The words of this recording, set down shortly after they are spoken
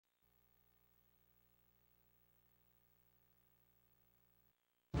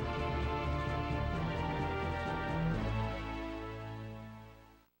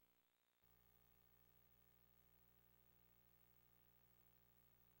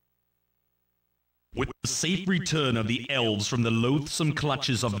With the safe return of the elves from the loathsome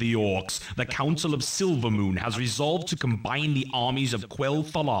clutches of the orcs, the Council of Silvermoon has resolved to combine the armies of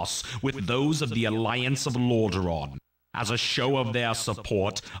Quel'Thalas with those of the Alliance of Lordaeron. As a show of their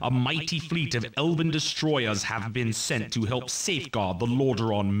support, a mighty fleet of elven destroyers have been sent to help safeguard the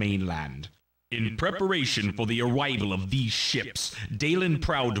Lordaeron mainland. In preparation for the arrival of these ships, Dalen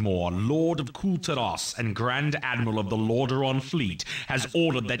Proudmoore, Lord of Kul'Tiras and Grand Admiral of the Lordaeron Fleet, has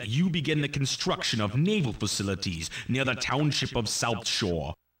ordered that you begin the construction of naval facilities near the township of South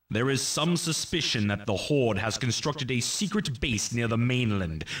Shore. There is some suspicion that the Horde has constructed a secret base near the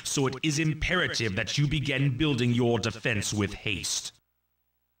mainland, so it is imperative that you begin building your defense with haste.